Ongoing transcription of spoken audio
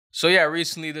So yeah,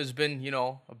 recently there's been,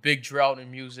 a big drought in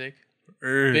music.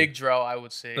 Big drought, I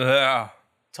would say. Yeah.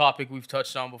 Topic we've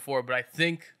touched on before, but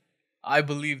I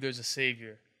believe there's a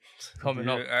savior coming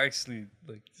up. Actually,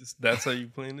 that's how you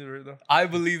playing it right now? I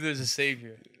believe there's a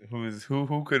savior.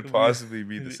 Who could possibly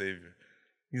be the savior?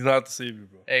 He's not the savior,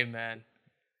 bro. Hey, man.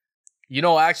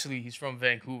 Actually, he's from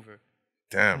Vancouver.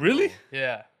 Damn. Really? Bro.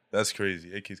 Yeah. That's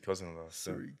crazy. AK's cousin-in-law.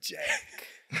 Sorry, Jack.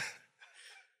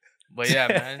 But yeah,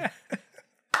 man.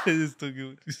 It's too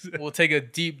good. We'll take a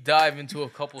deep dive into a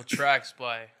couple tracks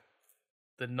by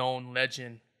the known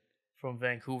legend from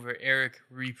Vancouver, Eric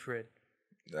Reprid.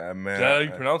 Man. Is that how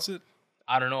you pronounce it?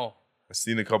 I don't know. I've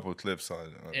seen a couple of clips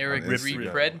on Eric Instagram.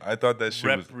 Reprid? I thought that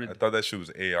shit Reprid.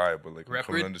 was AI, but like I couldn't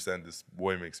Reprid? understand this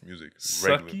boy makes music.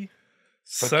 SUKI?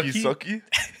 Sucky?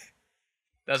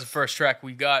 That's the first track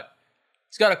we got.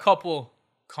 It's got a couple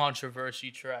controversy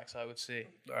tracks, I would say.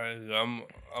 All right,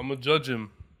 I'm gonna judge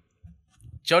him.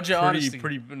 Judge it honestly.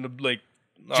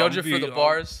 Judge it for the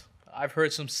bars. I've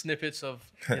heard some snippets of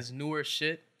his newer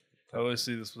shit. I always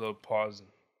see this without pausing.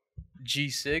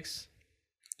 G6.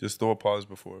 Just throw a pause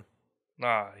before.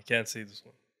 Nah, I can't say this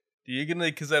one. You're gonna,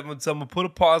 because I'm gonna put a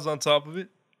pause on top of it,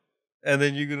 and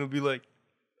then you're gonna be like,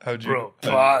 How'd you know?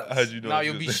 Now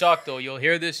you'll be shocked though. You'll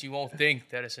hear this, you won't think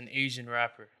that it's an Asian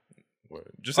rapper.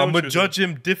 I'm gonna judge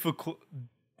him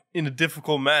in a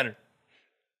difficult manner.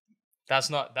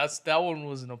 That one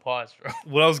wasn't a pause, bro.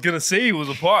 What I was gonna say was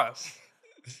a pause.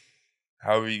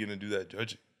 How are you gonna do that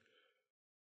judging?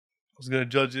 I was gonna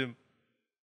judge him.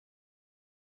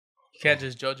 You can't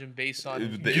just judge him based on.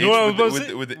 You know what I was about to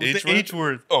say? With the H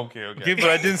word. Okay. Okay, but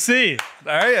I didn't say it.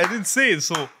 All right, I didn't say it.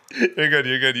 So You're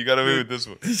good. You got away with this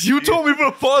one. you told me to put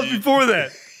a pause before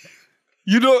that.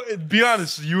 Be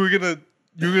honest. You were gonna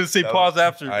say pause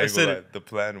after I said it. The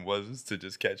plan was to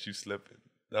just catch you slipping.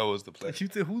 That was the plan. Who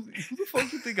the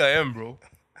fuck you think I am, bro?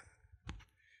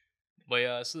 But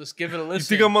yeah, so let's give it a listen.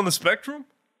 You think I'm on the spectrum?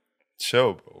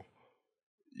 Chill, bro.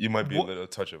 You might be a little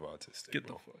touch of autistic. Get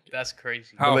the fuck. That's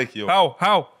crazy. How?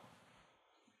 How?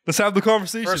 Let's have the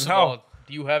conversation. First of all,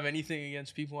 do you have anything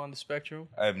against people on the spectrum?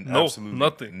 I have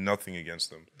absolutely nothing against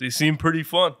them. They seem pretty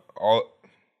fun. Why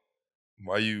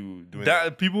are you doing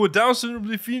that? People with Down syndrome,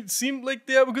 they seem like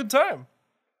they have a good time.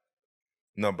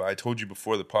 No, but I told you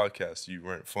before the podcast you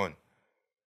weren't fun.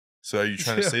 So are you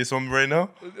trying to say something right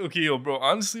now? Okay, bro.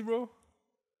 Honestly, bro.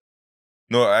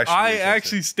 No, actually. I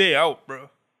actually stay out, bro.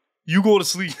 You go to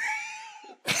sleep.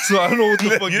 So I don't know what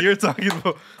the fuck you're talking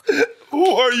about.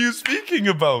 Who are you speaking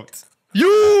about?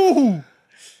 You!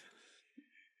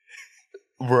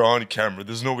 We're on camera.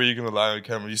 There's no way you're going to lie on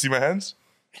camera. You see my hands?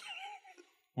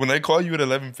 When I call you at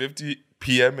 11:50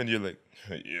 p.m. and you're like,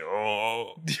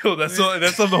 yo, that's on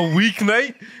a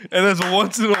weeknight, and that's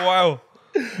once in a while.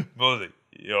 Bro, like,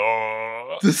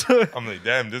 yo. I'm like,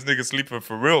 damn, this nigga sleeping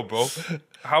for real, bro.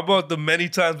 How about the many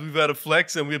times we've had a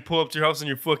flex and we'd pull up to your house in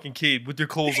your fucking cave with your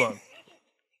clothes on?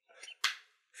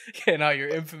 Yeah, now you're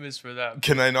infamous for that.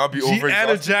 Can I not be over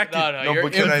and a jacket? No,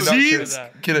 but can I not?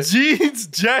 Jeans,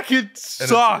 jacket,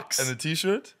 socks, and a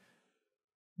t-shirt.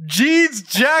 Jeans,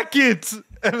 jacket,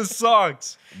 and a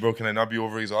socks. Bro, can I not be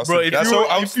over exhausted? Bro, if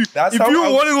you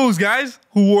were one of those guys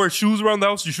who wore shoes around the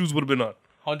house, your shoes would have been on.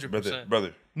 100%.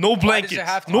 Brother. No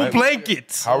blankets. No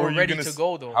blankets. How are you ready to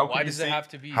go though? Why does it have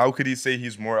to be? How could he say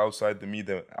he's more outside than me?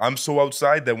 I'm so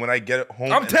outside that when I get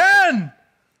home, I'm 10.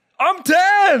 I'm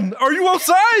 10. Are you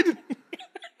outside?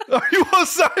 Are you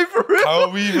outside for real? How are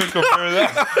we even compare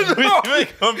that?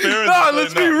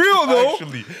 Let's be real though.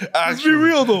 Actually, let's be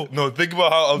real though. No, think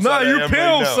about how outside you're I am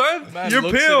pale, right now. son. Man you're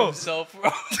looks at pale. himself,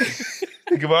 bro.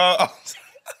 Think about how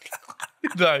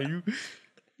outside.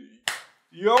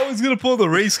 You're always gonna pull the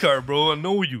race car, bro. I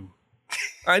know you.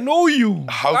 I know you.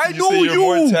 How can you say you're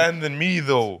more tan than me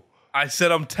though? I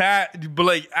said I'm tan,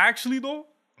 but actually though,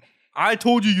 I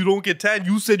told you don't get tan.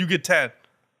 You said you get tan.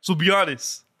 So be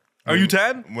honest. Are you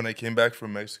tan? When I came back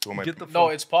from Mexico,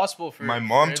 it's possible for my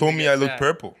mom told me I look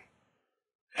purple.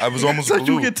 I was almost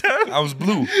blue. You get tan? I was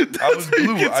blue. I was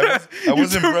blue. I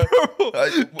wasn't purple.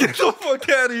 Get the fuck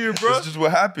out of here, bro. That's just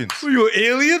what happens. Are you an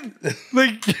alien?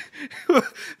 What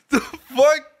the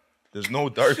fuck? There's no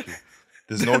darker.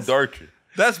 There's no darker.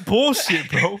 That's bullshit,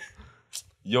 bro.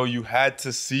 Yo, you had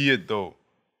to see it though.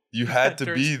 You had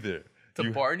to be there.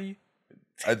 Barney?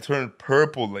 I turned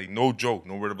purple, like no joke,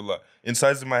 no word of a lie.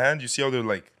 Insides of my hand, you see how they're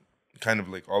like, kind of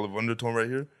like olive undertone right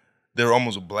here? They're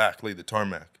almost black, like the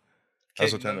tarmac.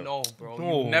 That's what tan. No, bro.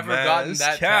 You've never gotten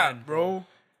that tan, bro.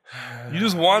 You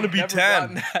just want to be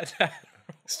tan.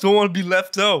 Still want to be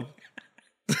left out.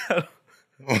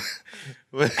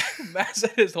 Man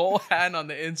said his whole hand on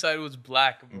the inside was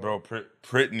black, bro. Bro,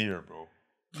 prettier, bro.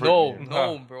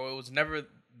 No, bro. It was never.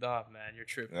 Nah, man, you're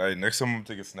tripping. All right, next time I'm gonna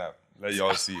take a snap. Let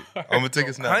y'all see it. I'm gonna take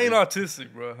a snap. I ain't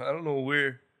autistic, bro. I don't know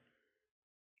where.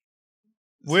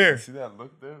 Where? See that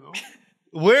look there, though?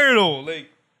 Where though? Like,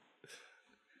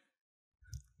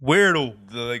 where though?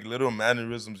 The like little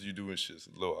mannerisms you do and shit. It's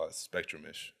a little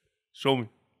spectrum-ish. Show me.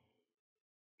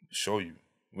 Show you.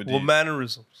 What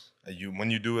mannerisms? When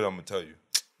you do it, I'm gonna tell you.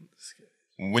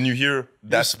 When you hear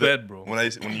that's bro.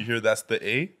 When you hear that's the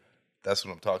A, that's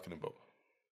what I'm talking about.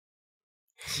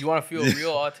 You want to feel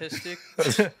real autistic?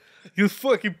 You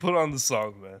fucking put on the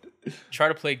song, man. Try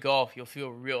to play golf. You'll feel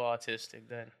real autistic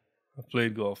then. I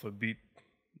played golf. I beat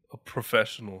a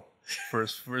professional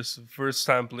first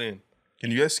time playing. Can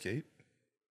you guys skate?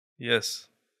 Yes.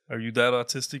 Are you that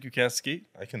autistic you can't skate?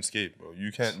 I can skate, bro.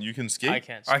 You can skate? I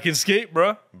can't skate. I can skate,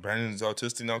 bro. Brandon's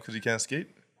autistic now because he can't skate?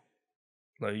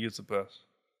 No, he gets a pass.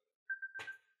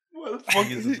 What the fuck?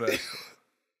 He gets a pass.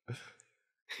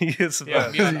 He gets a Yeah,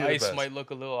 pass. me on ice might look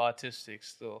a little autistic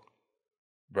still.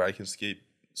 Bro, I can skate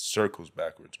circles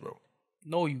backwards, bro.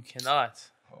 No, you cannot.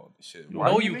 Holy shit.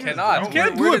 No, you cannot. You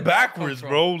can't do it backwards,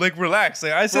 bro. Like, relax.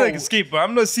 Like, I said I can skate, but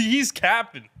I'm not. See, he's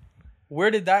capping.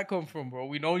 Where did that come from, bro?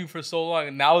 We know you for so long,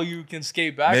 and now you can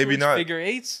skate backwards. Maybe not. Figure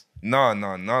eights. Nah,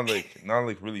 not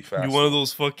like really fast. You one of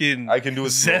those fucking I can do it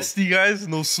zesty guys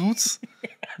in those suits,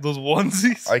 those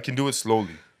onesies. I can do it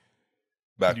slowly,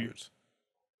 backwards.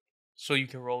 So you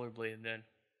can rollerblade then.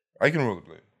 I can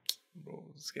rollerblade. Bro,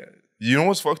 this guy. You know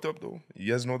what's fucked up though?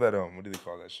 You guys know that what do they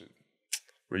call that shit?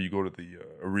 Where you go to the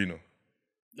arena.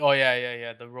 Oh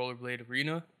yeah. The rollerblade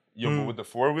arena. Yo, but with the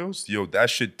 4 wheels, yo, that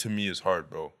shit to me is hard,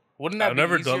 bro. Wouldn't that I've be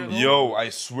never easier, done though? Yo, I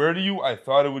swear to you, I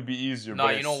thought it would be easier. No,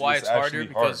 but you know why it's harder? actually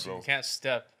Because hard, you can't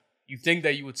step. You think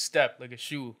that you would step like a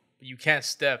shoe, but you can't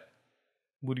step.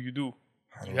 What do? You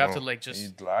have to like just you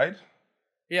glide.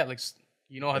 Yeah, like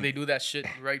you know how they do that shit,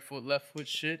 right foot, left foot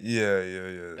shit.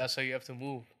 Yeah. That's how you have to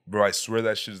move. Bro, I swear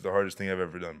that shit is the hardest thing I've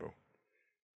ever done, bro.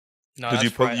 No,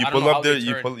 Because that's you pull up there,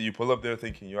 you pull up there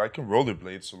thinking, yo, I can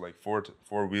rollerblade, so like four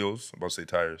wheels, I'm about to say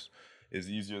tires, is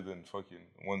easier than fucking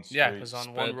one straight. Yeah, because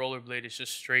on one rollerblade it's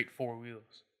just straight 4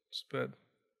 wheels. Sped.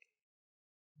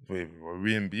 Wait, are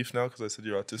we in beef now? Because I said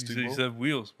you're autistic, You bro? said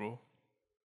wheels, bro.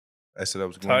 I said I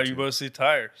was going Tire, to. you about to say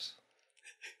tires.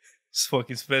 It's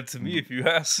fucking sped to me if you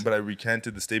ask. But I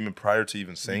recanted the statement prior to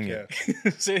even saying it.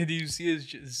 Say, do you see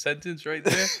his sentence right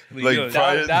there? Like, yo,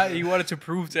 that he wanted to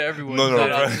prove to everyone.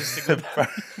 No,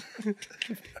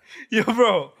 Yo,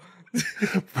 bro.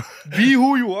 Be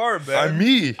who you are, man. I'm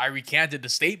me. I recanted the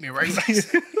statement, right?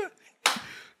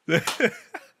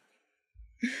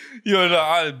 Yo,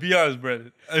 no, be honest,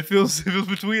 Brandon. It feels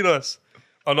between us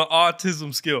on an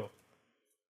autism scale.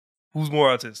 Who's more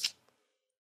autistic?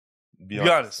 Be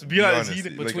honest.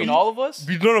 Between all of us?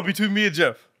 No, between me and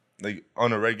Jeff. Like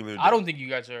on a regular day. I don't think you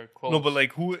guys are close. No, but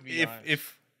like who?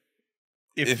 If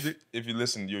you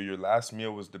listen, your last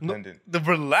meal was dependent.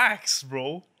 Relax,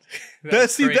 bro.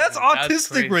 That's autistic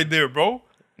crazy. right there, bro.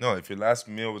 No, if your last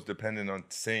meal was dependent on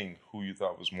saying who you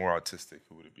thought was more autistic,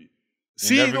 who would it be?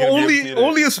 See, never gonna be able to see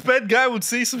only that. a sped guy would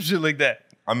say some shit like that.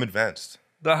 I'm advanced.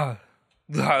 Nah,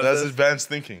 That's advanced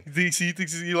thinking. He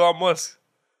thinks he's Elon Musk.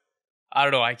 I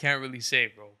don't know. I can't really say,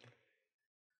 bro.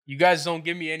 You guys don't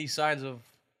give me any signs of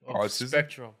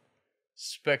Autism?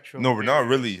 spectrum. No, we're not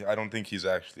really. I don't think he's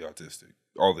actually autistic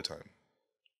all the time.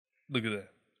 Look at that.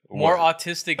 More What?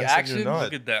 autistic I said you're actions? not.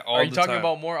 Look at that. All Are you the talking time.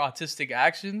 about more autistic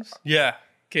actions? Yeah.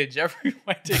 Okay, Jeffrey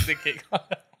might take the cake on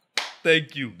that.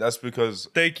 Thank you. That's because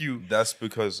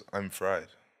I'm fried,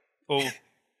 Oh,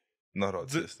 not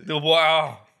autistic.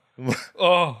 wow.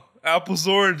 Oh, apples,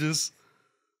 oranges.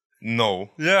 No,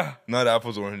 Yeah. not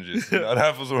apples, oranges. Not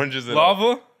apples, oranges. At all.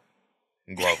 Lava.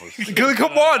 Guavas.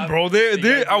 Come on, bro.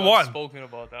 You I won. Spoken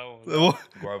about that one.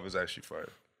 Guava's actually fire.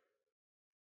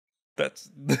 That's.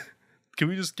 Can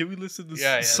we listen to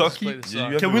Yeah, let's play Suki? the Yeah,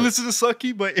 song. you Can we listen to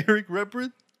Suki by Eric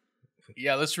Reprid?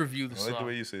 Yeah, let's review the I like the song.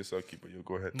 way you say Suki, but you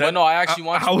go ahead. But no, I actually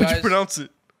want How you would guys. you pronounce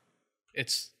it?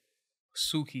 It's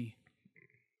SUKI.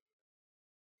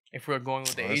 If we're going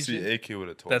with the Honestly, Asian. AK would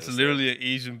have told That's us. literally an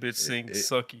Asian bitch saying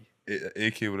Suki.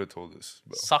 AK would have told us.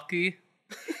 Bro. Sucky.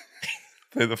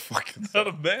 Play the fucking Not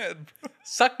song. a man, bro.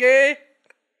 Sucky.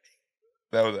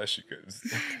 That was actually good.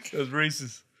 That's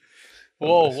racist.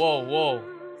 Whoa.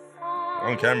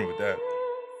 On camera with that.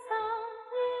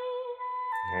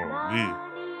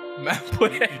 Holy. Man,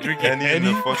 put it. Henny in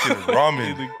the fucking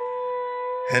ramen.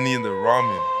 Henny in the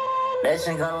ramen. That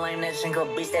chinko lame, that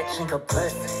chinko bitch, that chinko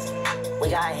pussy. We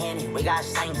got Henny, we got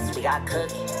Saints, we got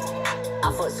Cookie.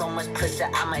 I fuck so much pussy,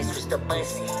 I might switch the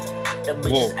bussy. The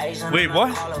bitch is Asian, Wait, and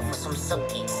what? I call her for some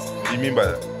SUKI. What do you mean by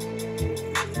that?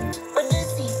 But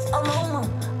this is a mama.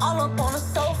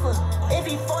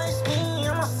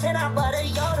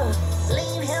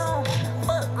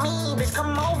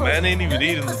 Man ain't even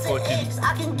eating the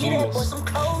fucking noodles.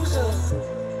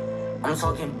 I'm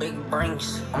talking big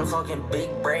brinks, I'm talking big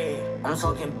bread, I'm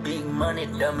talking big money,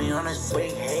 dummy on his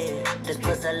big head. This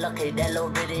pussy lucky, that little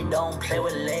bitty don't play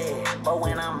with lead. But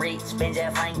when I'm rich, spend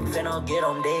that fine, finna get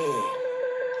on dead.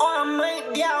 Or I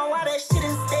might be out while that shit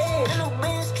instead. Little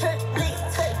bitch trick, blick,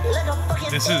 tick, like a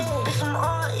fucking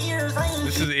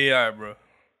This is AI, bro.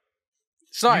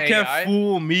 It's not You AI. can't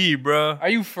fool me, bro. Are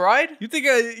you fried? You think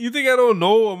I don't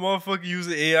know a motherfucker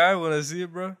using AI when I see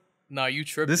it, bro? No, you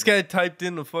tripping. This guy typed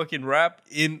in the fucking rap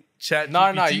in chat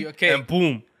okay. and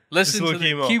boom. Listen to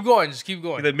the, keep going, just keep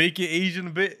going. They make it Asian a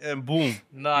bit and boom.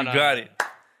 You got it.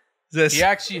 He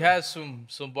actually has some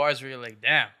bars where you're like,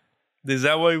 damn. Is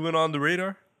that why he went on the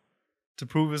radar? To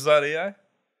prove it's not AI?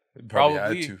 Probably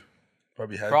had to.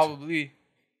 Probably.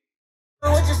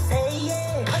 What you say,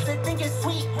 yeah? I said think it's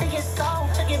sweet, think it's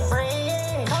soft, think it's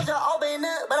bread. Told you open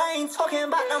up, but I ain't talking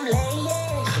about them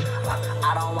legs.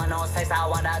 I don't want no sex, I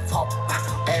want that top.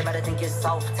 Everybody think it's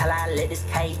soft till I let this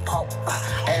cake pop.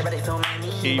 Everybody feel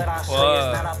me, but I'll show you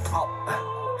it's not a pop.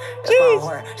 That's my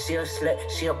word, she a slut,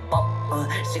 she a bop.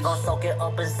 She gon' soak it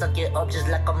up and suck it up just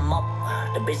like a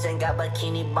mop. The bitch ain't got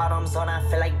bikini bottoms on, I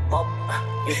feel like Bob.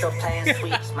 You still playing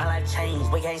sweet, smell like change,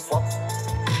 we can't swap.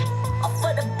 I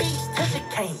for the beats till she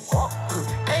can't walk.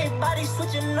 Everybody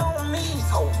switching on me,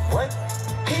 so what?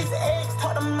 His ex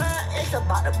talk to my ex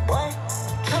about the boy.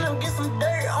 Tryna get some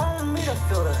dirt on me to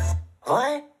feel the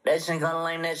what? That chinko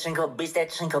lame, that chinko bitch, that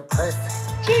chinko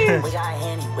pussy. We got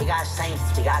Henny, we got Saints,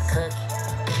 we got Cookie.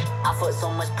 I fuck so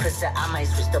much pussy, I might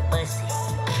switch the bussy.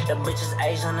 The bitch is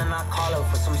Asian and I call her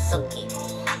for some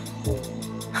SUKI.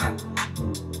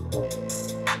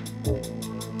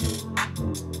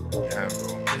 Damn,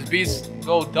 bro. His beats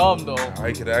go dumb though.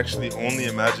 I could actually only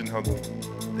imagine how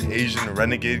the Asian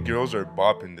renegade girls are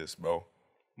bopping this, bro.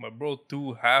 My bro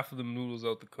threw half of them noodles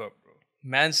out the cup, bro.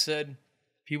 Man said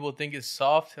people think it's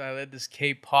soft and I let this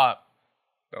cake pop.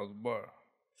 That was a bar.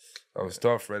 That was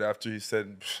tough. Right after he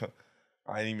said,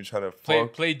 I ain't even try to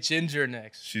play Ginger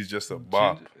next. She's just a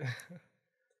bop.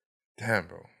 Damn,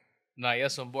 bro. Nah, he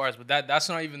has some bars, but that's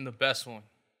not even the best one.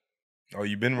 Oh,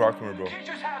 you been rocking her, bro.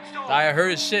 I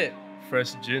heard his shit.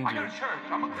 Fresh ginger.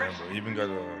 Damn, bro. Even got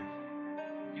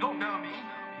You don't know me.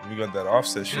 even got that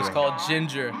offset shit It's on. called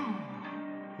Ginger.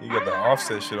 You got that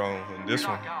offset shit on this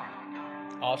one.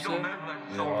 Offset?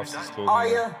 Yeah, offset's closing. Oh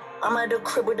yeah, I'm at the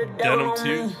crib with the devil on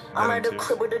too. me. I'm at the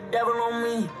crib with the devil on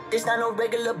me. This not no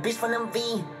regular bitch from them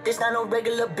V. This not no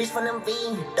regular bitch from them V.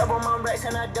 Double my racks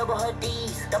and I double her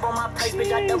D's. Double my price,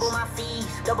 bitch, I double my fees.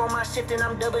 Double my shift and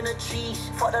I'm doubling the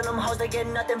cheese. Fuck them hoes, they get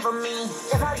nothing from me.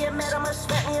 If I get mad, I'ma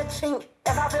smack me a chink.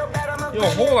 If I feel bad, I'ma Yo,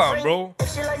 hold on, bro.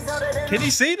 Can he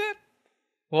say that?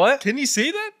 What? Can he say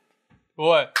that?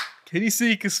 What? Can he say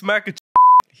he can smack a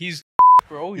He's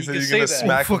bro. He said can he's say gonna that.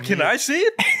 smack fuck, can me. I say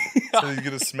it? So he's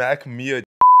gonna smack me a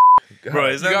Bro,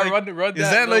 is You that gotta like, run is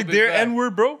that like their back.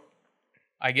 N-word, bro?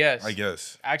 I guess.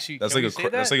 Actually, That's can like we say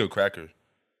that? that's like a cracker.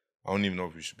 I don't even know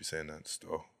if we should be saying that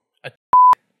still.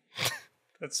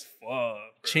 That's fun, bro.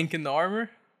 Chink in the armor.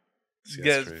 This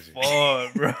That's guy's crazy.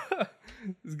 fun, bro.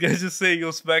 This guy just saying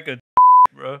you'll smack a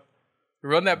bro.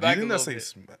 Run that Do you back a think little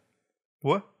that's bit. like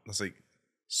What? that's like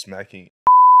smacking?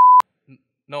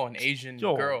 No, an Asian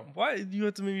Yo, girl. why do you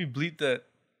have to make me bleep that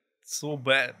so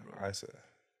bad, bro? I said.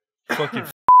 Fucking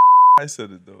I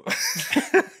said it though.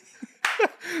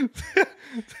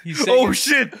 He's saying, oh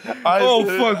shit! Oh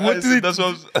fuck! What did That's what I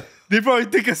was. they probably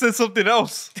think I said something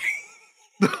else.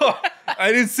 No,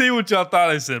 I didn't say what y'all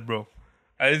thought I said, bro.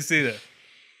 I didn't say that.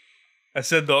 I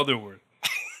said the other word.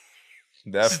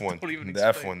 The F one. Don't even The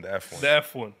F explain. one. The F one. The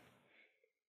F one.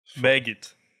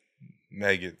 Maggot.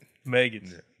 Maggot. Maggot.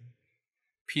 Yeah.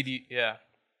 PD. Yeah.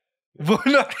 But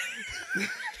no.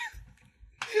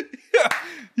 Yeah,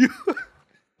 you.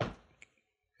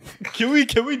 Can we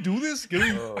do this? Can we?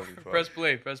 Holy fuck. Press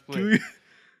play. Press play. Can we,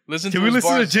 Listen can to we his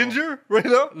listen to bars, though. Ginger right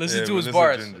now? Listen Yeah, to we his listen to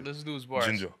bars. Ginger. Listen to his bars.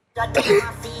 Ginger. I double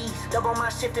my fees, double my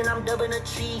shift and I'm doubling the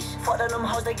cheese. Fuck them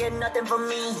hoes, they get nothing from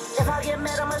me. If I get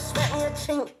mad, I'ma smack me a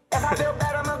chink. If I feel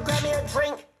bad, I'ma grab me a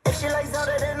drink. If she like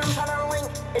Zelda, then I'm tryna link.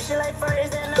 If she like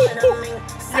furries, then I'm in a mink.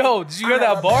 Yo, did you hear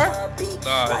that bar?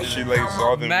 Nah, she like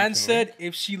saw them. Man said,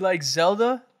 if she likes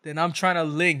Zelda, then I'm trying to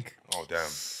link. Oh damn.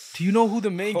 Do you know who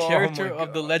the main Oh character my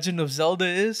of The God. Legend of Zelda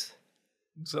is?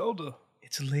 Zelda.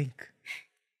 It's Link.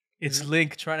 It's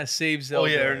Link trying to save Zelda.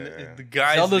 Oh yeah, Yeah. the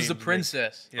guy. Zelda's the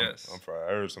princess. Yes. I'm sorry. I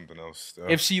heard something else.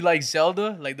 If she likes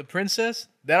Zelda, like the princess,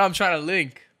 then I'm trying to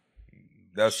link.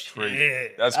 That's crazy.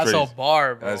 Shit. That's That's crazy. a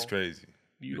bar, bro. That's crazy.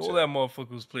 You know that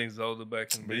motherfucker was playing Zelda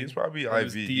back in the But day. he's probably On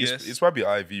his IV. DS. He's probably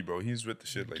IV, bro. He's with the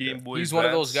shit like Game that. Boy He's one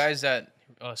of those Advance. guys that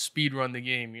speed run the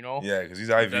game, you know? Yeah, because he's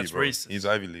Ivy, That's bro. racist. He's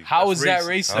Ivy League. How That's is that racist.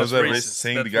 racist? How's that That's racist? racist.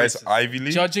 Saying That's the guy's racist. Ivy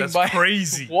League? Judging That's by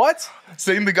crazy. What?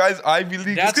 Saying the guy's Ivy League?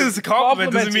 That's- Just because it's a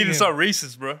compliment doesn't mean complimenting it's not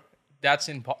racist, bro.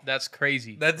 That's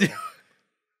crazy. That's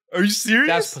Are you serious?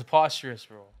 That's preposterous,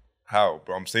 bro. How,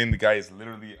 bro? I'm saying the guy is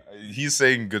literally, he's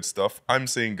saying good stuff. I'm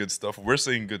saying good stuff. We're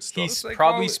saying good stuff. He's they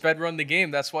probably call it. sped run the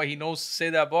game. That's why he knows to say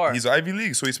that bar. He's Ivy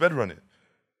League, so he sped run it.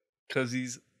 Because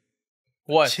he's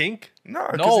What? chink.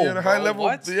 Nah, because No, he had a high bro, level.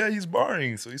 what? Yeah, he's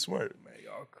barring, so he's smart. Man,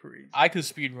 y'all crazy. I could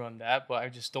speed run that, but I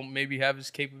just don't maybe have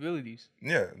his capabilities.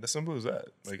 Yeah, that's simple as that.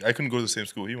 Like, I couldn't go to the same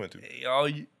school he went to. Hey,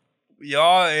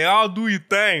 y'all do your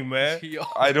thing, man. Yo,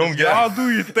 I don't get Y'all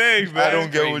do your thing, man. I don't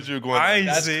get what you're going I on. ain't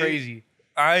that's say it. crazy.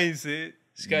 I ain't say it.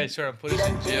 This guy's trying to put us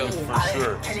in jail. For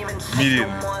sure.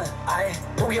 Immediately. I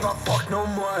don't give a fuck no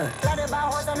more. Blinded by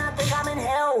horse and I think I'm in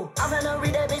hell. I'm gonna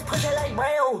read that bitch pussy like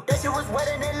braille. That shit was wet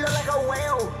and it look like a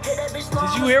whale. Hit that bitch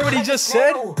long, Did you hear what he like a just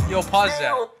said? snail. Yo, pause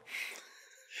that.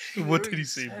 Snail. What did he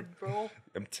say, bro? bro?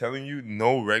 I'm telling you,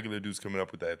 no regular dude's coming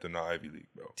up with that if they're not Ivy League,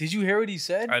 bro. Did you hear what he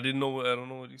said? I don't know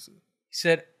what he said. He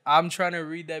said, "I'm trying to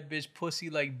read that bitch pussy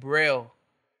like braille."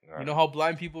 You know how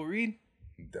blind people read?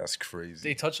 That's crazy.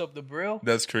 They touch up the braille.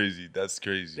 That's crazy. That's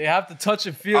crazy. They have to touch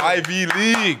and feel. it. Ivy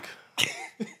League.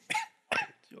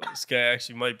 Yo, this guy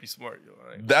actually might be smart, yo.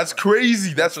 I ain't- That's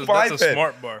crazy. That's five. that's a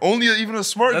smart bar. Only even a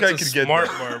smart guy That's a could get smart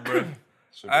that. bar, bro.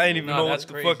 I ain't even Nah, know that's what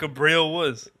the crazy. fuck a braille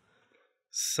was.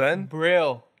 Son,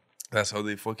 braille. That's how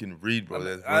they fucking read, bro.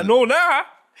 That's I know now.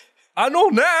 I know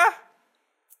now.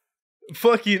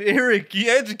 Fucking Eric, he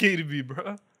educated me,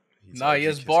 bro. He's Nah, he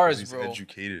has educated, bars, he's bro.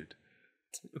 educated.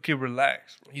 Okay,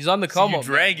 relax, bro. He's on the See, come you up.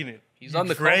 dragging man. it. He's You on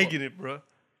the come dragging up. it, bro.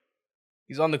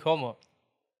 He's on the come up.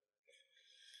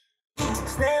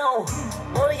 Snail.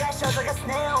 Boy, got shots like a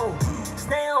snail.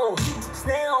 Snail.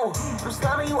 Snail. I'm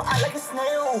slamming you out like a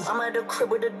snail. I'm at the crib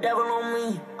with the devil on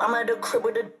me. I'm at the crib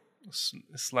with the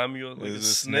Slam you like a It's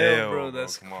a snail, snail, bro. bro.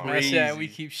 That's Come on. I crazy. said we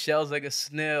keep shells like a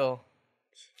snail.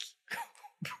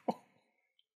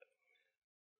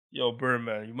 Yo,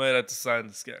 Birdman, you might have to sign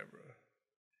this guy, bro.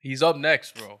 He's up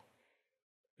next, bro.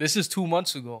 This is 2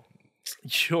 months ago.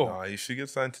 Yo, Nah, you should get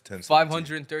signed to 10.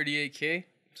 538K.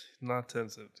 not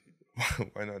 10-17.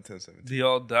 Why not 10-17? They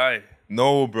all die.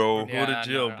 No, bro. Go to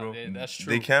jail, bro. That's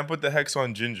true. They can't put the hex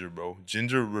on Ginger, bro.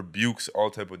 Ginger rebukes all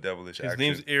type of devilish His action.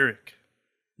 name's Eric.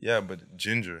 Yeah, but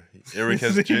Ginger. Eric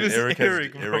has His name is Eric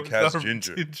bro. has Not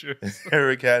Ginger. Ginger.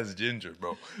 Eric has Ginger,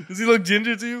 bro. Does he look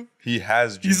ginger to you? He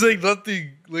has Ginger. He's like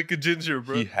nothing like a ginger,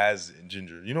 bro. He has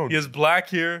Ginger. You know, He has black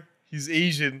hair. He's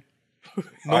Asian.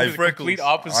 No Ivy- freckles. Complete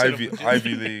opposite. Ivy, of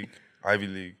Ivy League. Ivy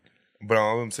League. But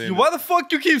all I'm saying Yo, is, why the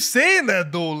fuck you keep saying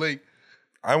that though? Like,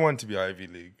 I want to be Ivy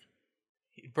League.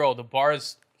 Bro, the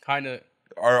bars kind of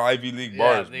Our Ivy League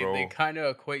bars, bro. they kind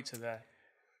of equate to that.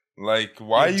 Like,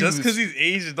 why yo, you just because he's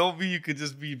Asian don't mean you could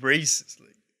just be racist. Like,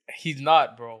 He's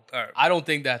not, bro. Alright. I don't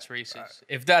think that's racist.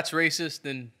 If that's racist,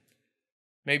 then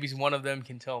maybe one of them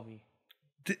can tell me.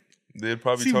 they'd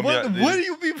probably see, tell what, me. what do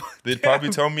you mean? by They'd that? probably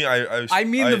tell me I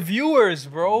mean the viewers,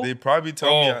 bro. They probably tell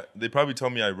me. Oh. They probably tell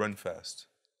me I run fast,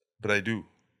 but I do.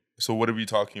 So what are we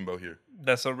talking about here?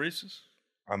 That's not racist.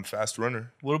 I'm fast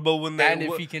runner. What about when they? And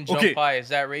if he can jump okay. high, is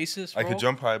that racist, bro? I could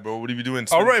jump high, bro. What are we doing?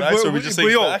 All right, facts? but Are we we- just but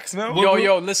saying yo, facts now?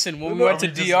 Yo, listen. When we No, went to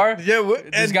we just- DR, Yeah, what?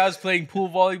 this And guy was playing pool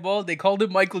volleyball. They called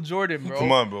him Michael Jordan, bro.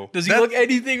 Come on, bro. Does he That's- look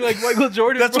anything like Michael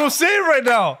Jordan? that's bro? what I'm saying right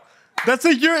now. That's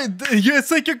like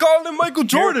it's like you're calling him Michael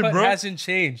Jordan, Haircut bro. hasn't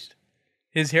changed.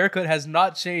 His haircut has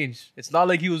not changed. It's not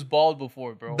like he was bald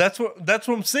before, bro. That's what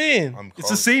I'm saying. I'm It's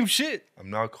calling- the same shit. I'm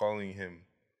not calling him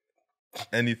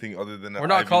anything other than. We're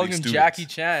not Ivy calling League him student. Jackie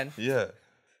Chan. Yeah.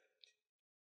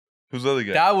 Who's the other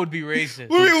guy? That would be racist.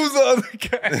 What do you mean, who's the other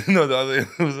guy? No, the other.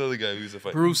 Who's the other guy who used to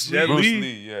fight? Bruce Lee. Jet Bruce Li?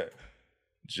 Lee. Yeah.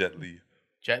 Jet Li.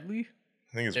 Jet Li?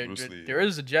 I think it's There, Bruce there- Lee. there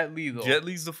is a Jet Li though. Jet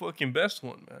Li's the fucking best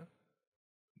one, man.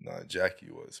 Nah, Jackie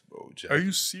was, bro. Jackie. Are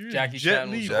you serious? Jackie Jet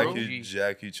Chan Li, was bro. OG.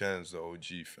 Jackie Chan's the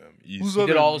OG, fam. Easy. Who's He up?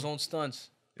 did Other- all his own stunts.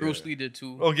 Bruce Yeah. Lee did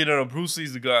too. Okay, no, Bruce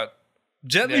Lee's the god.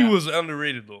 Jet Li Yeah. was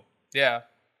underrated though. Yeah.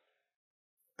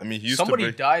 I mean, he used Somebody to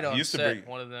break, died he on used to set, break.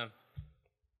 one of them,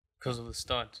 because of the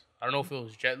stunt. I don't know if it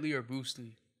was Jet Li or Bruce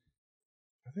Lee.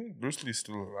 I think Bruce Lee's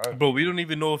still alive. Bro, we don't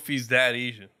even know if he's that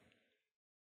Asian.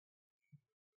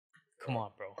 Come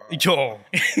on, bro. Yo,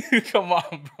 Come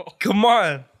on, bro. come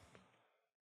on.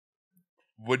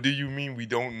 What do you mean we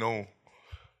don't know?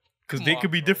 Because Come they on,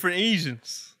 could be bro. different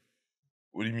Asians.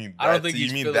 What do you mean? I don't that- think you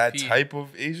he's mean that Filipino. type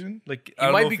of Asian? Like, I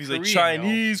don't might know be if he's like Korean,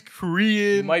 Chinese, He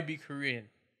Korean. might be Korean.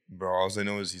 Bro, all I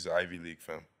know is he's Ivy League,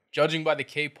 fam. Judging by the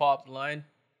K-pop line,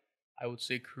 I would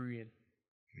say Korean.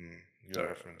 Good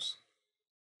reference.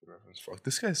 Good reference. Fuck,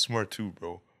 this guy's smart too,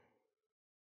 bro.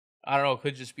 I don't know. It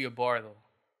could just be a bar though.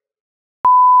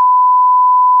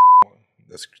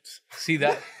 That's See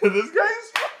that? this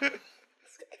guy's.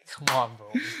 Come on,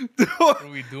 bro. What are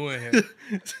we doing here?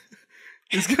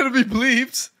 It's gonna be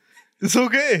bleeps. It's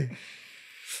okay.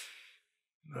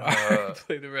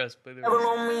 Play the rest. Play the Never rest.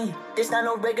 on me. This not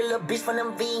no regular bitch from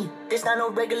them V. This not no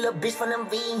regular bitch from them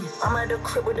V. I'm at the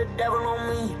crib with the devil on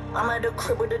me. I'm at the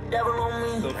crib with the devil on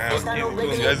me. This not no Damn,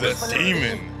 regular this bitch guy's from a them V.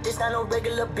 demon. This not no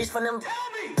regular bitch from them.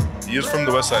 He is from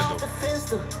the West Side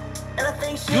though.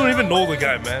 You don't even know the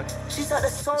guy, man. She said the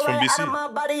soul He's from right BC. out of my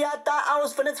body. I thought I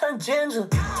was finna turn ginger.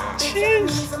 Bitch, I need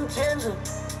some ginger.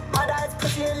 My dad's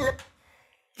pussy and lip.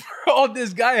 Bro,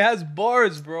 this guy has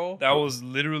bars, bro. That was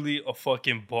literally a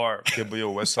fucking bar. Okay, but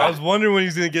yo, West I Side. was wondering when he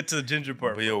was gonna get to the ginger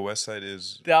part. But yo, West Side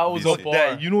is. That was a BC. bar.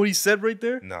 That, you know what he said right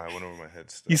there? Nah, I went over my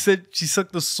head. Still. He said she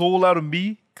sucked the soul out of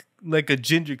me like a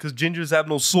ginger, because gingers have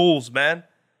no souls, man.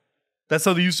 That's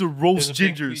how they used to There's roast a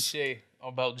big gingers. cliche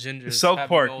about gingers. South having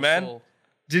Park, no man. soul.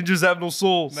 Gingers have no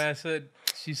souls. Man said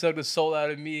she sucked the soul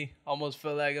out of me. Almost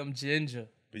felt like I'm ginger.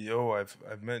 But yo, I've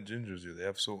met gingers here. They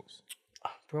have souls.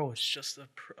 Bro, it's just a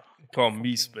Call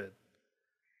me spit.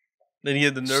 Then he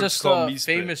had the it's nerve to just call a me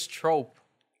spit. famous trope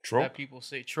Trope? that people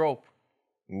say. Trope.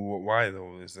 Why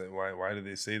though? Is that why do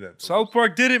they say that? Though? South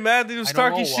Park did it, man. They was I don't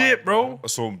talking know why, shit, bro.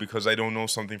 So because I don't know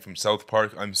something from South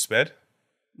Park, I'm sped.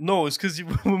 No, it's because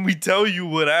when we tell you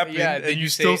what happened, Yeah, and then you you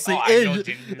still say, say, "Oh, I know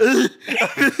gingers."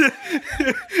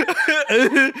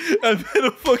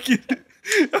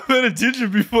 I met a ginger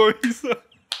before. He's like,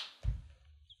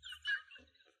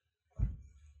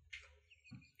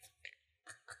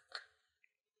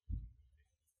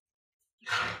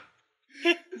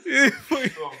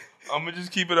 I'm gonna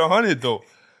just keep it 100 though.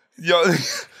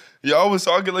 Y'all was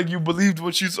talking like you believed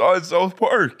what you saw in South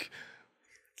Park.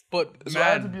 But So I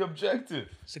have to man, be objective.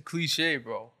 it's a cliche,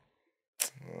 bro.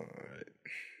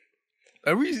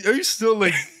 Are you still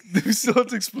like? Do we still have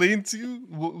to explain to you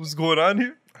what was going on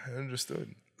here? I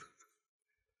understood.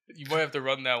 You might have to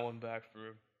run that one back for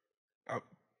him. I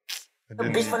The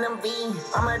didn't. bitch from them V.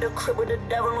 I'm at the crib with the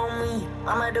devil on me.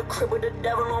 I'm at the crib with the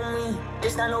devil on me.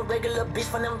 This not no regular bitch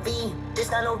from them V.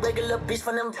 This not no regular bitch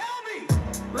from them.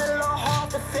 Middle of half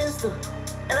the finster,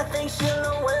 and I think she a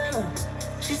little winner.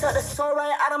 She said the soul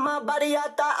right out of my body. I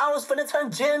thought I was finna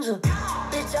turn ginger.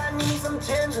 Bitch, I need some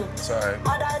ginger. It's alright.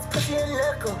 My dad's pussy and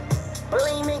liquor.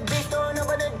 Bulimic bitch throwing up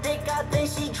on the dick. I think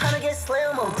she tryna get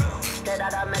slimmer. Straight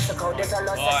out of Mexico, this a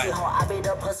little sexy hoe. I beat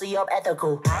the pussy up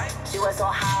ethical. She was so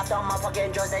high off my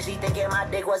fucking drugs that she thinking my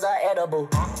dick was a edible.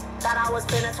 Thought I was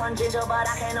finna turn ginger, but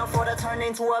I can't afford to turn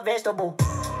into a vegetable.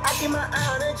 I keep my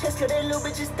eye on her chest, cause that little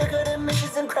bitch is thicker than me.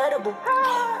 She's incredible.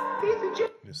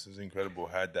 This is incredible.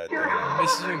 Had that.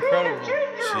 This is incredible.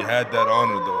 She had that on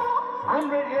her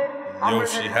though. Yo,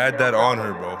 she had that on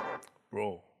her, bro.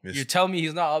 Bro, You're telling me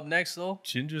he's not up next though?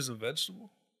 ginger's a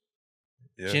vegetable.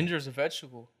 Yeah. Ginger's a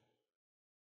vegetable.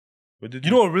 What did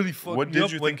You know what really fucked What me did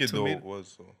up you when think it though tomato-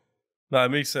 was? Though? Nah, it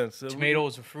makes sense. Tomato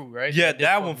is a fruit, right? Yeah, It did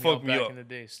that fuck one fucked me back up. in the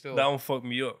day. Still, That one fucked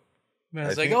me up. man,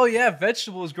 it's I like, think- oh yeah,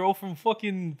 vegetables grow from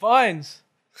fucking vines.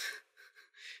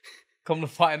 Come to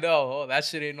find out, oh that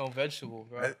shit ain't no vegetable,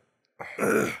 bro.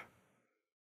 But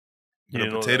You a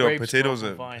know potato, Grapes potato's grow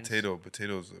a from vines.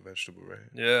 potato's a vegetable, right?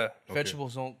 Yeah. Okay.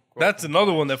 Vegetables don't. Grow That's from another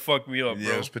vines. one that fucked me up, Yeah,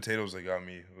 bro. it was potatoes that got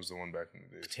me. It was the one back in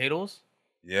the day. Potatoes.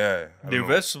 Yeah, I They're don't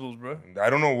know. vegetables, bro. I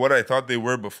don't know what I thought they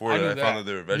were before I that. knew I found that.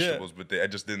 that they were vegetables, but I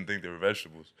just didn't think they were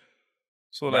vegetables.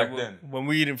 So Back like then. when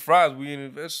we eating fries, we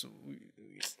eating vegetables.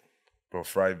 Bro,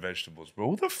 fried vegetables, bro.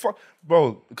 What the fuck,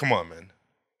 bro? Come on, man.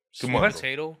 Come on, bro.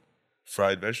 Potato.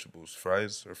 Fried vegetables,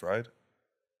 fries are fried.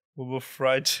 What about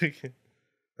fried chicken?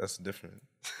 That's different.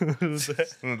 What is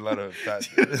that? There's a lot of fat.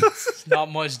 It's not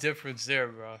much difference there,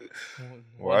 bro.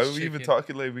 Why are One's we even chicken.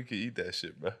 talking like we could eat that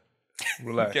shit, bro?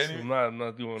 Relax. Can you? I'm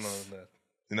not doing all of that.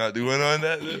 You're not doing on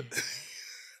that?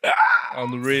 On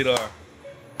the radar.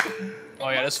 Oh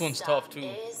yeah, this one's tough too.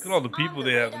 Look at all the people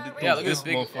they have. Yeah, look at this this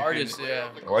big motherfucker. artist. Yeah,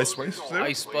 Oh, Ice Spice was there?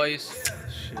 Ice Spice.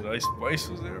 Shit, Ice Spice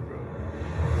was there, bro.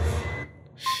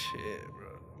 Shit,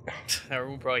 bro. That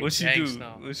room probably What she tanks do?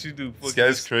 now. What she do? This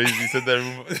guy's crazy. He said that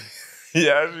room.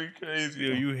 Yeah, actually crazy.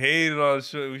 Yo, you hated on the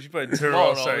show. We should probably turn No,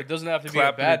 off. no, start it doesn't have to be a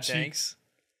clapping bad the cheeks.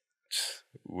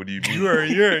 What do you mean?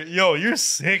 You're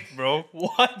sick, bro.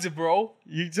 What, bro?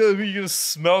 You telling me you're gonna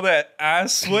smell that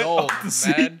ass sweat No, off the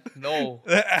seat? man. No.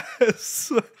 That ass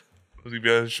sweat. Was he be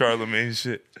on Charlemagne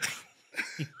shit?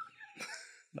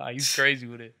 Nah, he's crazy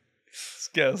with it. This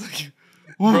guy's like,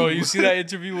 Bro, you see that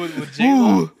interview with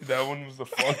J-Lo? That one was the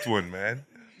fucked one, man.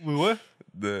 wait, what?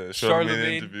 the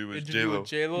Charlemagne interview with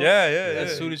J-Lo. Yeah.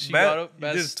 As soon as she got up,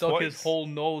 Matt stuck his whole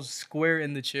nose square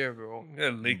in the chair, bro. Yeah,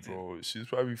 licked it. Bro, she's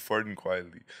probably farting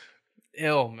quietly.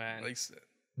 Ew, man. Like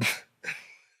that.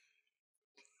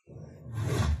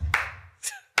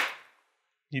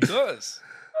 He does.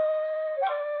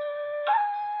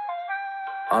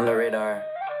 On the radar.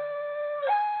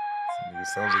 Nigga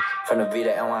sounds like From the V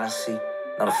to NYC.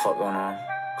 Know the fuck going on.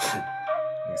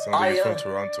 nigga sounds like he's from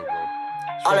Toronto, bro.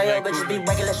 All of your bitches be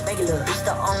regular, regular. It's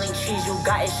the only cheese you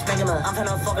got is schmegma. I'm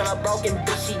finna fucking a broken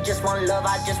bitch. She just want love,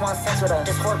 I just want sex with her.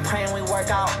 Just work praying we work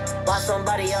out. While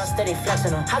somebody else steady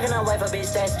flexing her. How can I wife a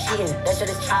bitch that's cheating? That shit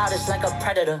is childish like a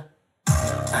predator.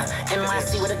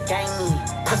 NYC with a gang me.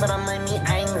 Pussy done made me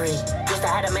angry. Used to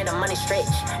have to make the money stretch.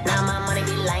 Now my money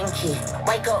be lanky.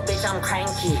 Wake up, bitch, I'm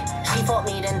cranky. She fought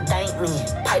me, then thank me.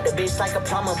 Pipe the bitch like a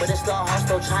plumber, but this little hoe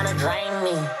still trying to drain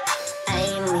me.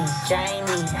 Amy,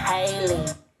 Jamie, Haley.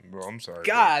 Bro, I'm sorry.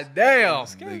 God damn.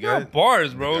 He got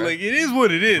bars, bro. Like, it is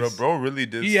what it is. Bro really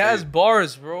did He has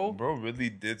bars, bro. Bro really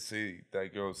did say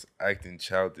that girl's acting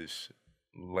childish.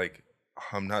 Like,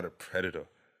 I'm not a predator.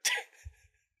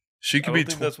 She could I be. don't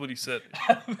think that's what he said.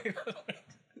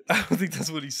 I don't think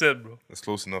that's what he said, bro. That's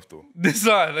close enough, though. It's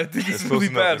not. I think it's really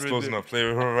bad. That's right close there. enough. Play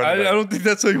with her. I don't think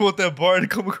that's how you want that bar to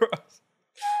come across.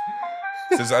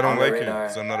 Since I don't like her,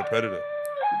 so I'm not a predator.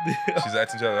 She's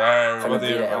acting childish. All right, we're about to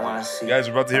hear it. Guys,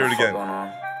 we're about to hear it again.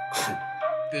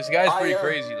 This guy's pretty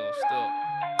crazy, though, still.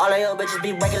 All of your bitches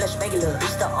be regular, regular.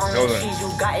 It's the only cheese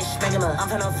you got is schmegma. I'm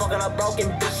finna fucking a broken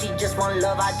bitch. She just want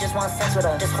love, I just want sex with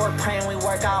her. Just work praying we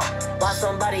work out. While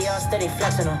somebody else steady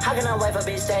flexing her. How can I wife a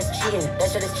bitch that's cheating? That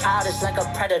shit is childish like a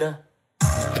predator.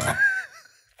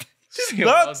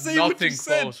 Not say what you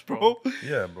said, close, bro.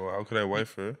 Yeah, bro. How could I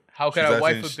wife her? How could She's I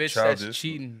wife a acting bitch childish. that's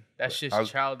cheating? That shit's How-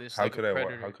 childish How like could a I?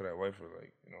 predator. How could I wife her?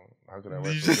 Like, you know, how could I wife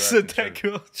her? You just said that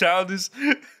girl childish.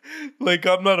 Like,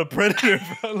 I'm not a predator,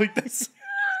 bro. Like, that's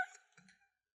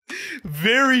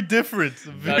very different.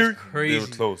 Very. That's crazy. They were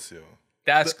close, yo.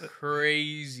 That's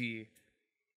crazy.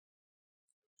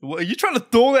 What, you trying to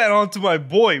throw that onto my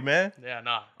boy, man? Yeah,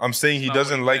 nah. I'm saying he That's not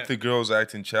doesn't what he like meant. the girls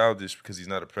acting childish because he's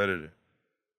not a predator.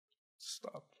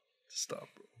 Stop,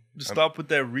 bro. Just stop with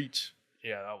that reach.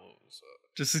 Yeah, that was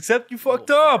Just accept you a fucked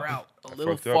little up. far out. A I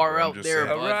little fucked up, far bro. I'm out just there,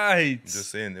 saying. All bud. right. I'm just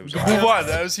saying it was. We can move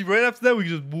on. See, right after that, we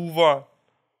can just move on.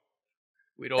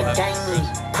 We don't have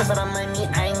Gangly, pussy done made me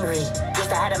angry. Used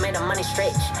to have to make the money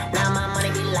stretch. Now my money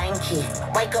be lanky.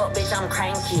 Wake up, bitch, I'm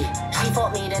cranky. She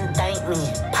fought me, then thank me.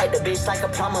 Pipe the bitch like a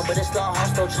plumber, but this little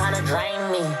hoe still trying to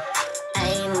drain me.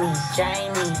 Amy,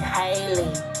 Jamie,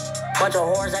 Haley. Bunch of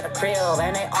whores at the crib,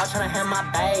 and they all trying to have my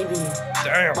baby.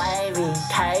 Damn. Wavy,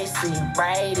 Casey,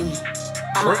 Brady.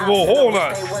 Well, hold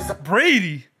on.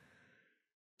 Brady.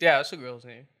 Yeah, that's a girl's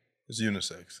name. It's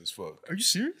unisex as fuck. Are you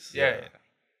serious? Yeah.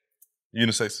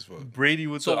 Unisex as fuck. Brady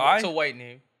with So the eye? it's a white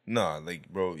name. Nah, like,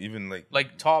 bro, even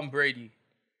Like Tom Brady.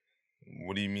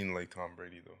 what do you mean like Tom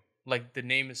Brady though? Like the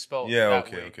name is spelled. Yeah, that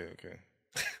okay, way. okay.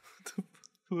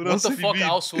 What the fuck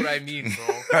else would I mean,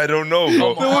 bro? I don't know,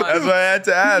 bro. Come on. That's why I had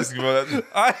to ask, bro.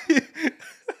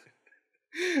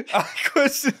 I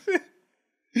question it.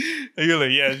 And you're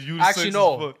like, yeah, unisex Actually, as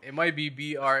no. fuck. It might be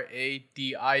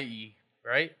Bradie,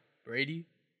 right? Brady?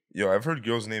 Yo, I've heard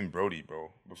girls named Brody,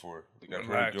 bro, before. Like I've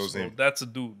heard Relax, girls bro. named. That's a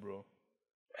dude, bro.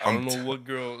 I don't know what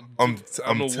girl. I'm I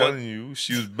don't know telling you,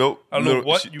 she was built. I don't know little-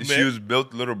 what she, you she meant. was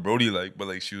built little Brody like, but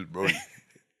like she was Brody.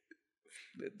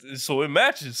 So it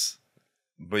matches.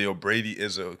 But yo, Brady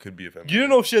could be a family. You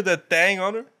didn't know if she had that thing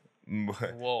on her?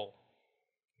 What, Whoa.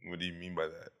 what do you mean by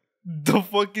that? The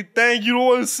fucking thing you don't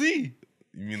want to see.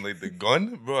 You mean like the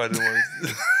gun, bro? I didn't want to.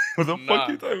 See. What the Nah. fuck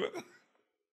you talking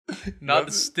about? Not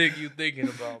the stick you thinking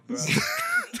about, bro.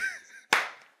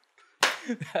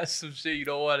 That's some shit you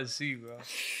don't want to see, bro.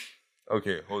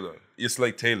 Okay, hold on. It's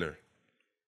like Taylor.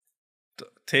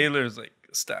 Taylor's like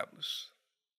established.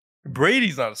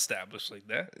 Brady's not established like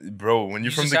that. Bro, when you're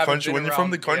You from just the haven't country, been when you're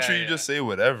from the around- country, yeah, you just say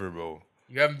whatever, bro.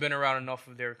 You haven't been around enough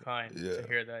of their kind Yeah. to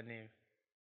hear that name.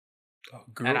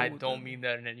 Girl And I with don't mean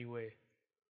that in any way.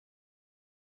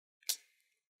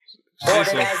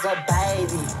 Ordered as a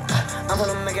baby. I'm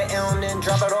gonna make it ill and then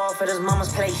drop it off at his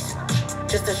mama's place.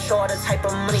 Just to show her the type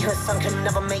of money her son can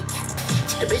never make.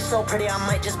 The bitch so pretty, I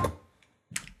might just.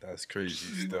 That's crazy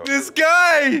stuff. This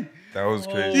guy! That was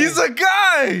crazy. He's a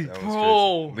guy! That was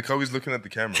Bro. crazy. Look how he's looking at the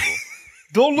camera, bro.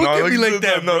 Don't look No, at look me at like the-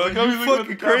 that, no, bro. look how You he's looking at fucking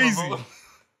the camera, crazy. bro.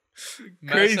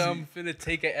 Man Crazy. said I'm finna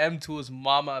take an M to his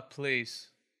mama place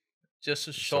just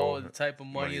to show her the type of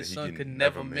money his he son can could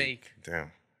never make.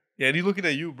 Damn. Yeah, and he's looking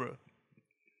at you, bro.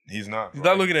 He's not. He's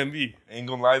bro. not looking at me. Ain't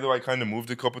gonna lie though, I kind of moved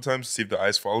a couple times to see if the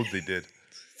eyes followed. They did.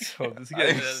 Oh, this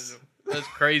guy. That's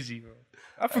crazy, bro.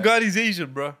 I forgot he's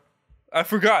Asian, bro. I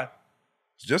forgot.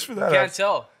 Just for that. Can't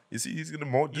tell. You see, he's gonna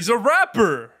mold. He's a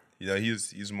rapper. Yeah,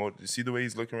 he's more. You see the way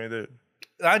he's looking right there?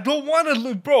 I don't want to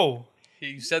look, bro.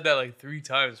 You said that like 3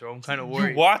 times, bro. I'm kind of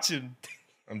worried. You watching?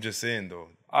 I'm just saying though.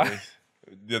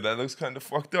 Yeah, that looks kind of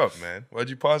fucked up, man. Why'd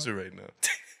you pause it right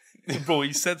now? Bro,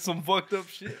 he said some fucked up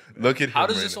shit. Look at him. How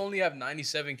does right this now. only have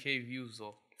 97K views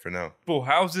though? For now? Bro,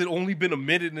 how's it only been a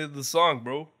minute into the song,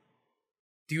 bro?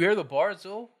 Do you hear the bars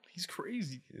though? He's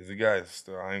crazy. He's a guy.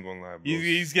 Still, I ain't gonna lie, bro.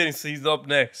 He's up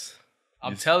next.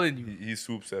 I'm telling you. He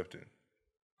swoops after.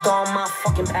 On my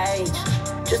fucking page,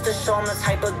 just to show him the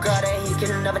type of girl that he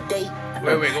can never date.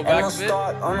 Wait, go back a bit.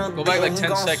 Go back like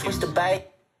 10 seconds.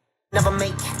 Never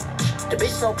make the bitch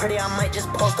so pretty, I might just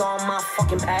post her on my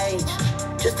fucking page.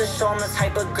 Just to show him the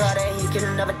type of girl that he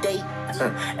can never date.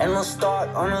 And little start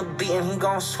on the beat and he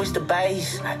gon' switch the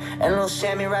bass. And little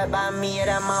Shammy right by me, yeah,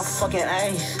 that my fucking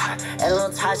ace. And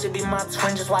little Ty should be my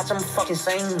twin, just watch him fucking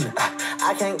sing.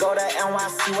 I can't go to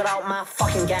NYC without my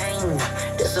fucking gang.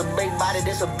 This a big body,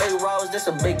 this a big rose, this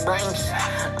a big brain.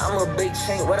 I'm a big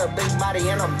chink with a big body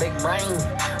and a big brain.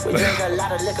 We drink a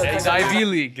lot of liquor. He's Ivy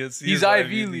League. He's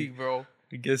Ivy League. League, bro.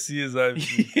 I guess he is Ivy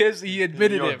League. He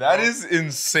admitted it, bro. That is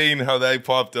insane how that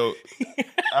popped out.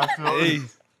 Hey,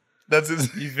 that's it.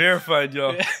 he verified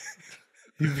y'all.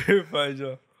 He verified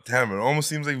y'all. Damn, it almost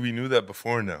seems like we knew that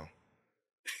before now.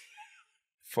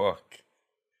 Fuck.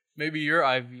 Maybe you're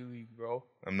Ivy League, bro.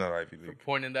 I'm not Ivy For League.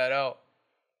 pointing that out.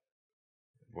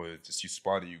 Boy, it's just you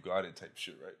spotted, you got it type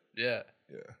shit, right? Yeah.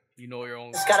 Yeah. You know your own.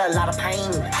 It's got a lot of pain,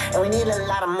 and we need a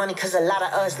lot of money, cause a lot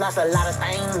of us lost a lot of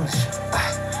things.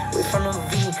 We from the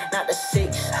V, not the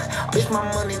 6. Bitch, my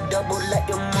money double, let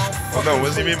your motherfucker. Oh no, what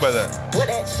does he mean by that? What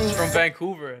that He's from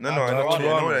Vancouver. No,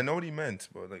 I know what he meant,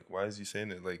 but like, why is he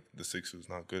saying it like the 6 was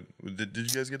not good? Did you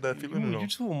guys get that feeling or no? You're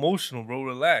too emotional, bro.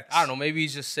 Relax. I don't know. Maybe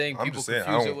he's just saying I'm people just saying,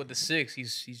 confuse it with the 6.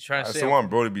 He's trying to I say. still want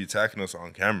bro to be attacking us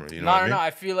on camera. You know what I mean? No.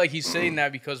 I feel like he's saying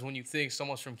that because when you think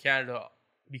someone's from Canada,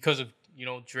 because of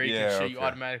Drake and shit, you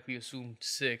automatically assume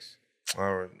 6.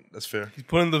 All right, that's fair. He's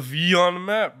putting the V on the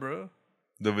map, bro.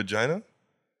 The vagina?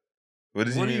 What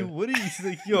does he mean? What do you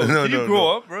think? Yo, can you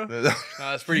grow up, bro? Nah,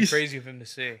 that's pretty crazy of him to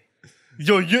say.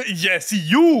 Yo, you're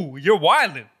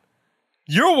wildin'.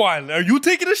 You're wildin'. Are you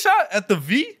taking a shot at the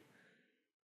V?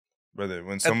 Brother,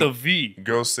 when At the V.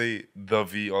 girls say the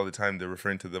V all the time, they're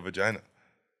referring to the vagina.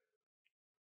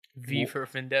 V for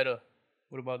Vendetta.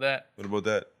 What about that? What about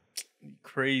that?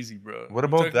 Crazy, bro. What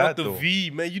about that, the though?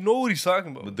 V, man. You know what he's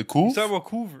talking about. But the Couv? He's talking about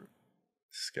Coover.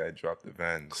 This guy dropped the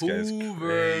van. This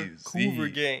Couver. guy's crazy.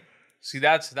 Coover gang. See,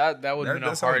 that would have been a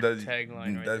that's how hard that-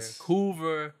 tagline right that's- there.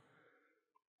 Couver.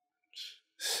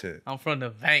 Shit. I'm from the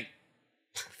Vank.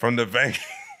 From the bank.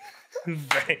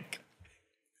 Bank.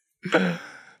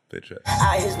 Bitch.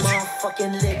 out his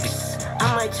motherfucking lips.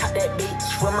 I might chop that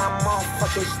bitch with my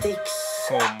motherfucking sticks.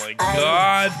 Oh my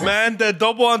god, man. That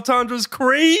double entendre's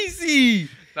crazy.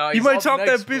 Nah, You he's might up chop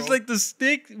next, that bitch bro. like the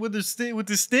stick with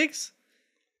the sticks?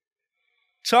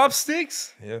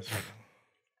 Chopsticks? Yes.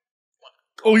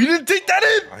 Oh, you didn't take that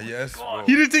in? Yes, bro.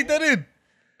 You didn't take that in?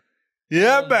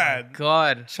 Yeah, man.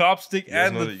 God. Chopstick You guys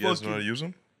and know the you guys know how to fucking... use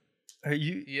them? Are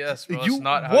you... Yes, bro. You, It's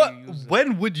not how what? you use it.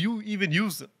 When would you even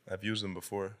use them? I've used them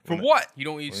before. For When what? You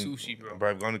don't eat sushi, bro. Bro,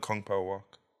 I've gone to Kung Pao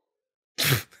Walk.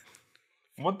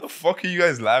 What the fuck are you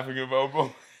guys laughing about,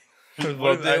 bro?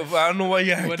 Well, I don't know why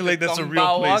you Went acting to like that's a Kung real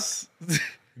Pao place.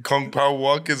 Kung Pao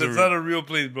Walk is It's not a real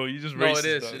place, bro. You just No, racist. it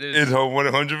is. dog. It is. It's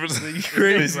 100%. You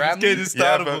crazy. Bramley? This kid just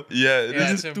thought of a... Yeah, it Yeah,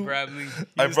 is. it's in do- Bradley. You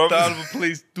I just probably- thought of a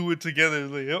place, do it together.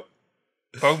 It's like, yep.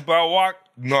 Kung Pao Walk.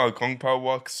 No, Kung Pao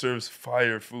Walk serves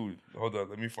fire food. Hold on,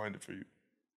 let me find it for you.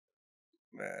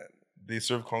 Man. They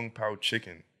serve Kung Pao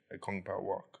chicken at Kung Pao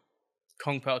Walk.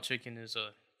 Kung Pao chicken is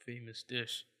a famous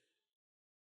dish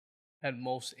at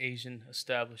most Asian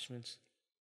establishments.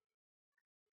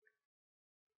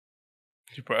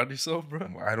 You proud of yourself, bro?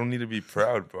 I don't need to be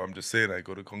proud, bro. I'm just saying I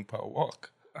go to Kung Pao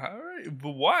Walk. All right.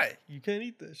 But why? You can't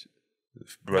eat that shit.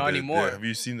 Brother, anymore. Have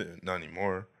you seen it? Not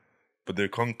anymore. But their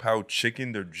Kung Pao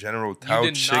chicken, their General You Tao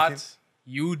did chicken.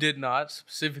 did not,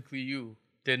 specifically you,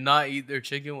 did not eat their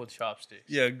chicken with chopsticks.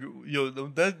 Yeah, yo,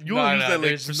 that you Nah, use nah, that like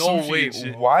there's for no sushi way, and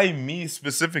shit. Why me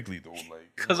specifically though?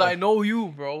 Like, Because I know you,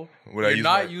 bro. Would I You're use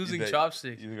not my- using you think-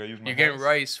 chopsticks. you think I use my You're getting hands?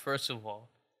 rice, first of all.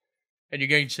 And you're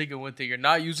getting chicken with it. You're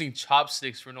not using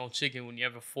chopsticks for no chicken when you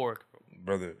have a fork, bro.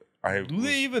 Brother, I Do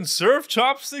they even serve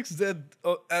chopsticks at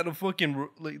a fucking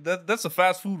like that? That's a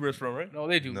fast food restaurant, right? No,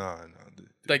 they do. Nah.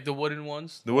 Like the wooden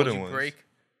ones. The wooden you ones. break.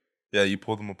 Yeah, you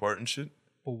pull them apart and shit.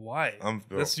 But why?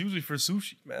 That's usually for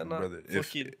sushi, man. Brother,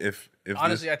 if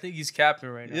honestly, I think he's capping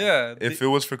right now. Yeah. If it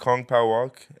was for Kong Pao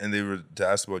Wok and they were to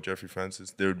ask about Jeffrey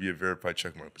Francis, there would be a verified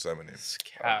checkmark beside my name. It's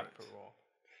cap, bro.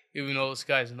 Even though this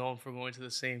guy's known for going to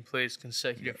the same place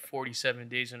consecutive 47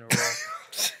 days in a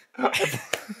row.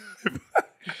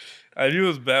 I knew it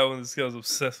was bad when this guy was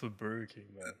obsessed with Burger King,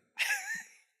 man.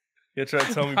 You tried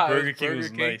to tell me Burger King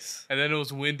was nice. And then it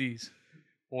was Wendy's.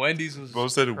 Wendy's was Bro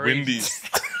said crazy. Wendy's.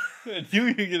 I knew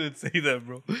you were going to say that,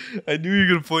 bro. I knew you were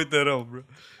going to point that out, bro.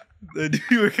 I knew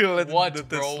you were going to let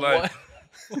that slide.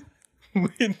 What?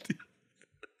 Wendy's.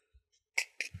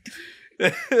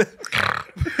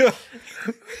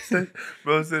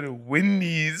 Bro said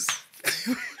Wendy's.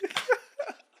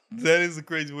 That is a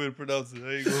crazy way to pronounce it.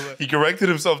 I ain't gonna lie. He corrected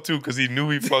himself too because he knew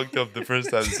he fucked up the first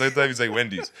time. The second time he's like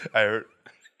Wendy's. I heard.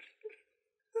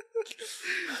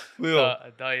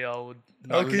 I thought y'all would.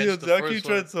 How can you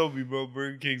try to tell me, bro?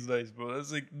 Burger King's nice, bro.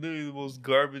 That's like literally the most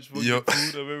garbage fucking food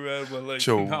I've ever had in my life.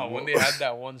 No, when they had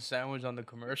that one sandwich on the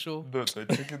commercial, the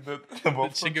chicken, the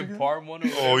chicken parm one.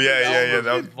 Oh yeah.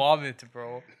 That was vomit,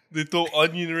 bro. They throw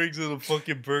onion rings in the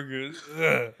fucking burger.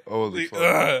 Holy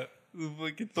fuck.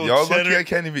 Y'all lucky I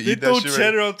can't even eat that shit. They throw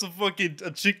cheddar onto fucking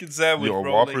a chicken sandwich, bro. Yo,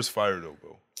 a Whopper's fire though,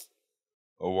 bro.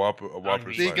 A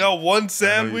Whopper's They fire. got one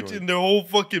sandwich in their whole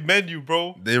fucking menu,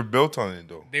 bro. They were built on it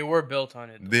though. They were built on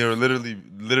it. They were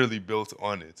literally built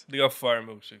on it. They got fire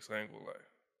milkshakes, I ain't gonna lie.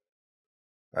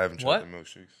 I haven't tried the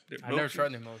milkshakes. I never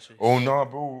tried their milkshakes. Oh no,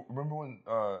 bro. Remember when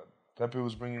Pepe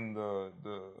was bringing the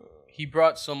He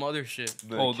brought some other shit.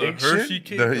 The Hershey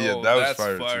cake? Yeah, that was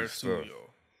fire too, yo.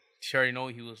 You already know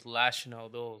he was lashing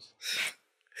out those.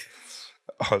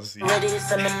 Ozzy.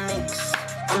 Ladies in the mix.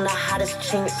 I'm the hottest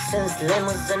chink since Lynn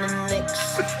was in the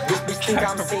mix. This bitch think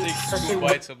I'm fake, so she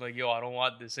bites. I'm like, yo, I don't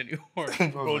want this anymore.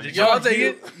 Bro, did y'all take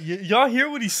it? Y'all hear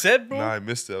what he said, bro? Nah, I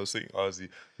missed it. I was saying Ozzy.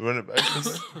 Run it back.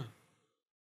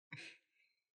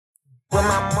 with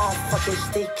my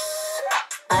motherfucking sticks.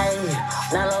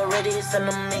 Ayy, now already it's in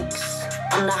the mix.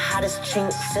 I'm the hottest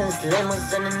chink since Lynn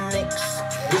was in the mix.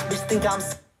 This bitch think I'm.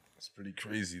 That's pretty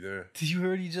crazy there. Did you hear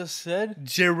what he just said?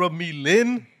 Jeremy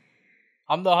Lin?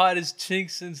 I'm the hottest chink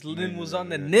since Lynn was on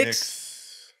the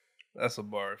Knicks. That's a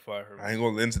bar if I heard. I ain't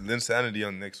gonna Lynn Sanity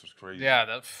on Knicks was crazy. Yeah,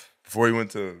 that. Before he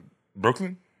went to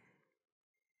Brooklyn?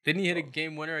 Didn't he hit a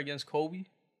game winner against Kobe?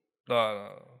 No.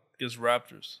 Against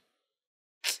Raptors.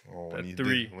 Oh, when he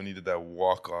did that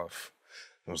walk off.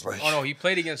 It was like, oh no, he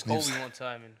played against Kobe one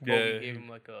time and Kobe gave him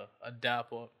like a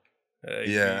dap up.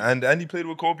 And he played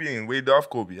with Kobe and waved off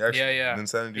Kobe. Actually, yeah.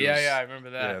 Linsanity I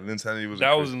remember that. Yeah, Linsanity was.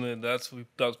 That wasn't Lin. That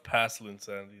was past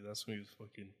Linsanity. That's when he was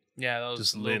fucking. Yeah, that was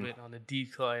just a little bit on the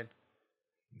decline.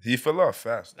 He fell off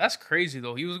fast. That's crazy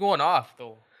though. He was going off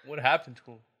though. What happened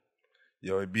to him?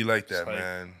 Yo, it be like that,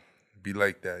 man. Be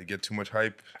like that. You get too much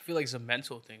hype. I feel like it's a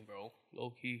mental thing, bro.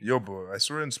 Low key. Yo, bro, I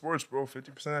swear in sports, bro, 50%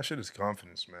 of that shit is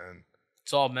confidence, man.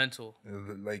 It's all mental.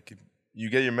 Like, you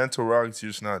get your mental rocks,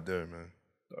 you're just not there, man.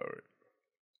 All right.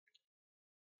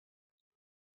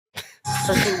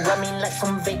 So she rub me like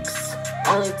some Vicks.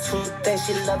 Only two things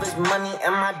she love is money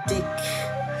and my dick.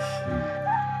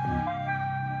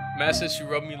 Man said she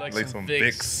rubbed me like some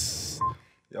Vicks.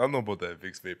 Y'all know about that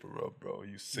Vicks vapor rub, bro.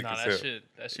 You sick as hell.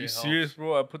 That shit you helps. serious,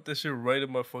 bro? I put that shit right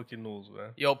in my fucking nose,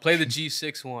 man. Yo, play the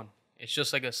G6 one. It's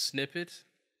just like a snippet.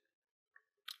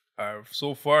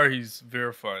 So far, he's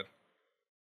verified.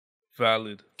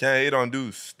 Valid. Can't hate on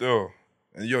dudes still.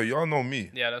 And yo, y'all know me.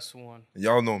 Yeah, that's the one.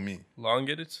 Y'all know me. Long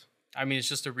edits? I mean, it's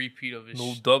just a repeat of his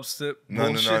No dubstep? No.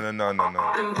 It's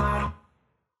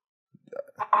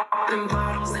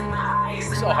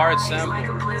a hard sample. I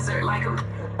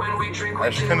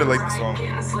actually kind of like the song.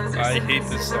 I hate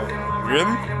this song.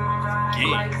 Really?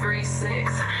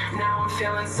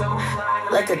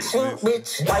 Like a chink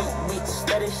bitch, white bitch,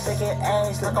 steady shaking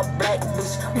ass like a black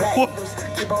bitch,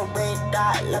 bitch, keep a red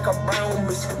dot like a brown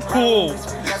bitch,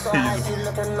 That's so high, she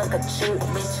looking like a chink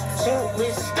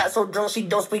bitch, got so drunk she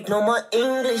don't speak no more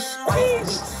English, white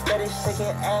bitch, steady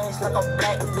shaking ass like a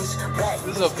black bitch,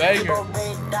 This is a banger. keep a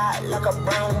red dot like a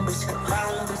brown bitch,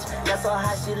 That's so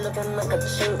high, she looking like a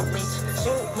chink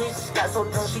bitch, got so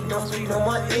drunk she don't speak no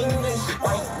more English,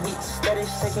 white bitch, steady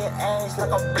shaking ass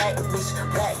like a black bitch,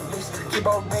 keep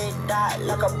a red dot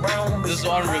like a brown bitch. This is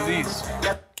on release.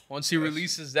 Once he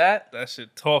releases that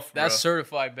shit tough, bro. That's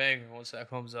certified banger once that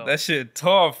comes out. That shit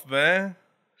tough, man.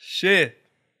 Shit.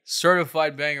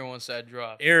 Certified banger once that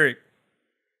drops. Eric.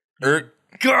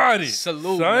 Got it.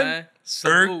 Salute, son. man.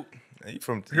 Salute. He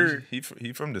from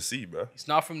the sea, bro. He's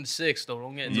not from the 6, though.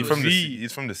 Don't get into He's from the sea.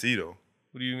 He's from the sea, though.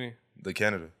 What do you mean? The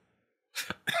Canada.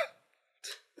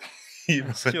 Yo,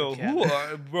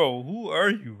 who are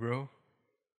you, bro?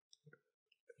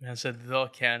 I said the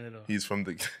Canada. He's from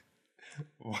the.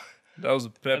 That was a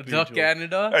pet peeve The joke.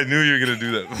 Canada. I knew you were gonna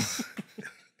do that.